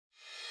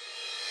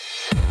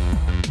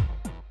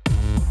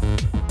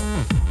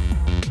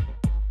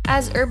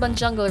As urban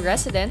jungle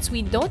residents,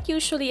 we don't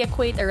usually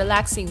equate a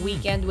relaxing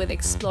weekend with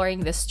exploring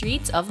the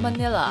streets of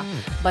Manila.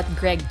 But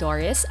Greg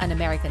Dorris, an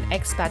American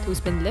expat who's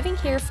been living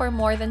here for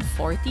more than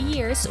 40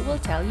 years, will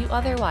tell you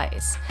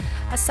otherwise.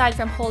 Aside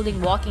from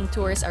holding walking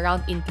tours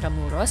around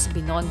Intramuros,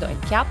 Binondo,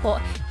 and Quiapo,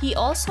 he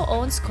also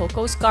owns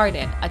Coco's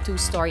Garden, a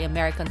two-story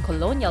American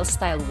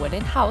colonial-style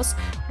wooden house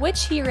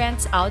which he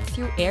rents out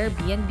through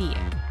Airbnb.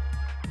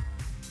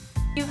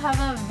 You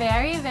have a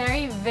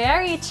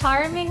very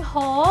charming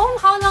home.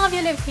 How long have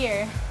you lived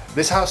here?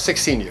 This house,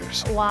 16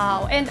 years.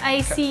 Wow, and I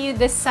see you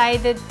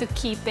decided to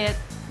keep it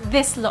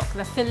this look,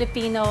 the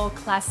Filipino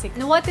classic.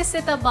 What is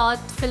it about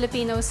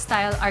Filipino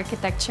style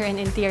architecture and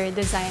interior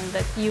design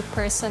that you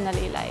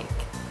personally like?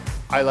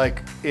 I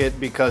like it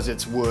because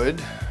it's wood.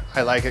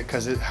 I like it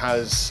because it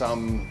has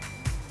some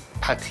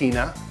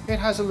patina. It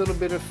has a little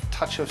bit of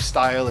touch of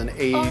style and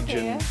age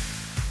and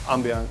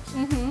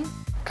ambiance.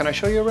 Can I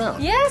show you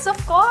around? Yes, of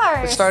course.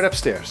 Let's start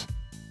upstairs.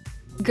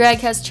 Greg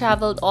has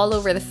traveled all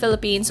over the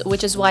Philippines,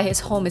 which is why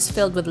his home is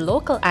filled with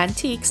local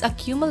antiques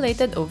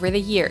accumulated over the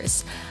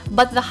years.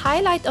 But the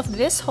highlight of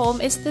this home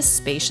is the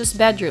spacious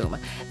bedroom.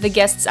 The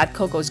guests at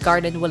Coco's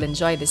Garden will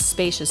enjoy this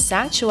spacious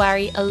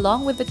sanctuary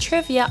along with the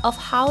trivia of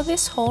how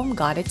this home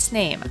got its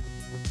name.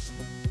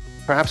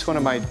 Perhaps one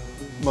of my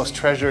most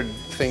treasured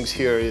things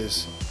here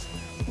is...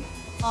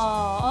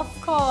 Oh,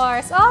 of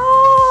course.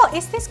 Oh,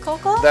 is this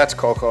Coco? That's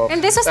Coco.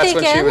 And this was That's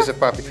taken? when she was a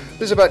puppy. This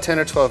was about 10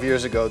 or 12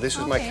 years ago. This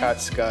was my cat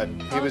Scud.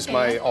 He was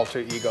my alter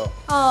ego.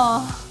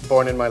 Oh.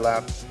 Born in my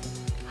lap.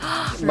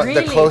 Really?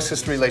 The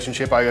closest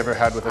relationship I ever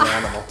had with an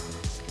animal.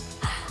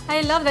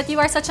 I love that you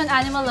are such an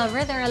animal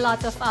lover. There are a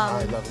lot of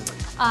I love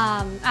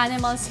them.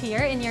 animals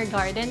here in your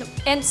garden.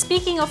 And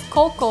speaking of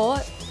Coco,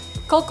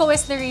 Coco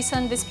is the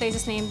reason this place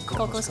is named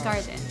Coco's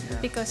Garden. Yeah.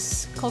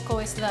 Because Coco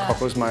is the...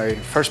 Coco's my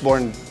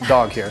firstborn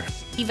dog here.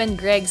 Even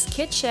Greg's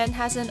kitchen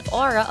has an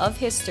aura of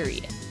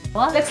history.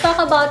 Well, let's talk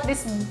about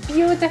this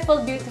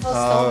beautiful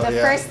stove.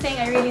 The first thing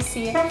I really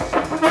see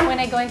when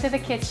I go into the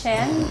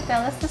kitchen.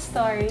 Tell us the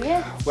story.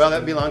 Well,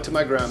 that belonged to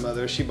my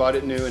grandmother. She bought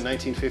it new in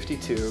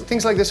 1952.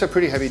 Things like this are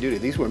pretty heavy duty.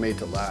 These were made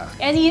to last.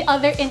 Any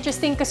other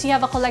interesting, because you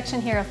have a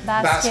collection here of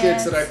baskets.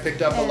 Baskets that I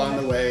picked up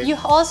along the way. You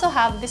also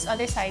have this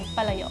other side,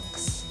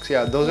 palayoks.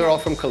 Yeah, those are all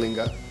from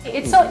Kalinga.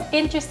 It's so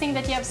interesting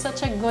that you have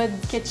such a good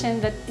kitchen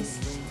that is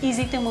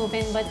easy to move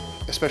in, but...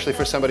 Especially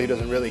for somebody who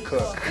doesn't really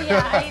cook.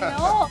 Yeah, I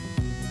know.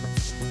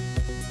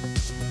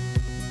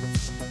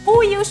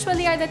 Who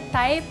usually are the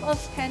type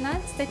of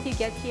tenants that you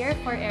get here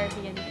for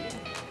Airbnb?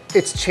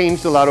 It's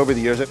changed a lot over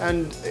the years,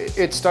 and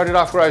it started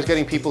off where I was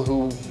getting people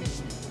who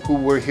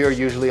were here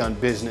usually on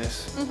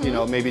business, you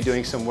know, maybe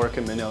doing some work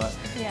in Manila.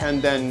 Yeah.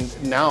 And then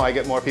now I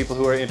get more people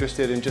who are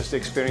interested in just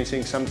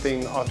experiencing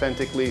something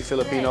authentically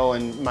Filipino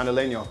and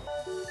Manileño.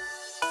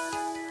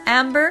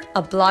 Amber,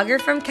 a blogger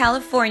from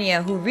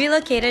California who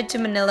relocated to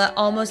Manila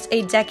almost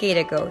a decade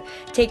ago,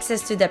 takes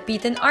us to the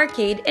Pitan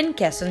Arcade in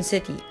Quezon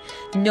City,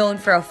 known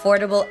for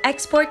affordable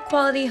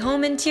export-quality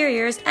home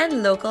interiors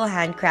and local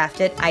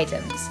handcrafted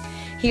items.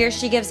 Here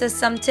she gives us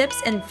some tips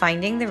in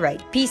finding the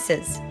right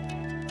pieces.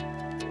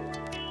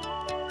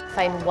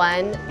 Find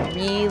one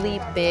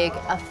really big,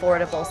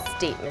 affordable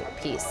statement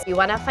piece. You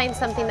want to find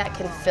something that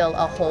can fill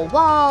a whole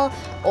wall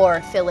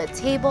or fill a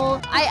table.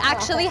 I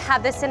actually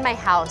have this in my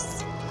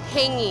house,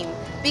 hanging,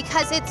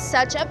 because it's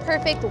such a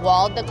perfect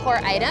wall decor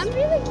item. It's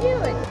really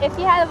cute. If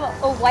you have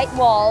a white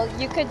wall,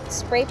 you could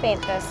spray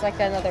paint this like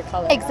another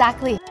color.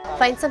 Exactly.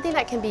 Find something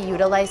that can be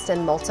utilized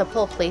in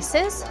multiple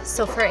places.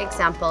 So for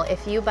example,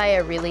 if you buy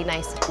a really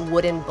nice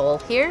wooden bowl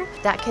here,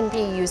 that can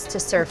be used to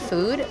serve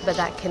food, but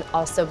that can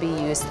also be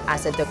used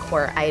as a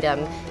decor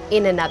item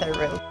in another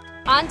room.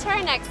 On to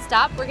our next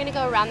stop, we're gonna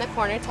go around the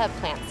corner to a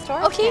plant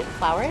store. Okay. Plant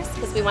flowers,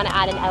 because we want to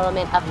add an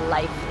element of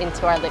life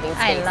into our living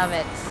space. I love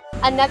it.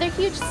 Another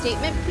huge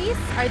statement piece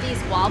are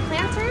these wall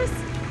planters.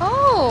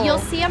 Oh. You'll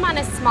see them on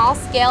a small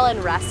scale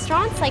in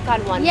restaurants, like on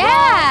one wall,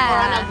 or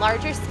on a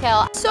larger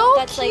scale. So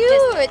that's cute!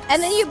 Like this.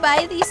 And then you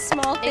buy these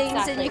small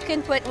things and you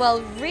can put,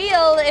 well,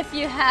 real if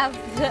you have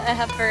the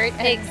effort.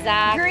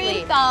 Exactly.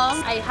 Green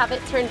thumb. I have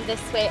it turned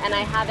this way and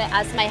I have it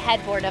as my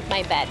headboard of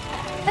my bed.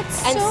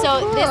 That's and so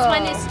cool. this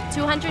one is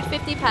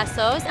 250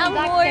 pesos. And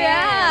back Amor,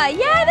 there,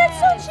 yeah, that's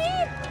so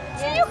cheap.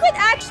 So you could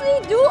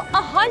actually do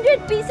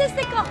 100 pieces,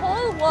 like a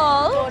whole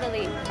wall.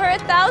 Totally. For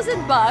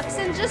 $1,000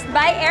 and just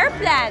buy air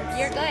plants.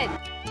 You're good.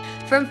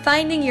 From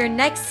finding your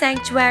next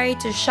sanctuary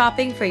to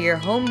shopping for your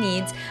home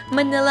needs,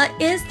 Manila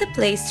is the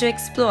place to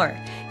explore.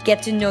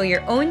 Get to know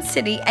your own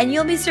city and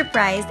you'll be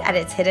surprised at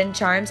its hidden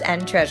charms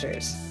and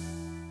treasures.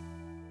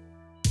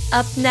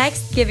 Up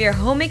next, give your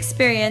home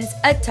experience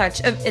a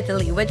touch of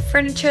Italy with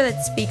furniture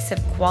that speaks of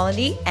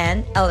quality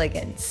and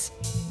elegance.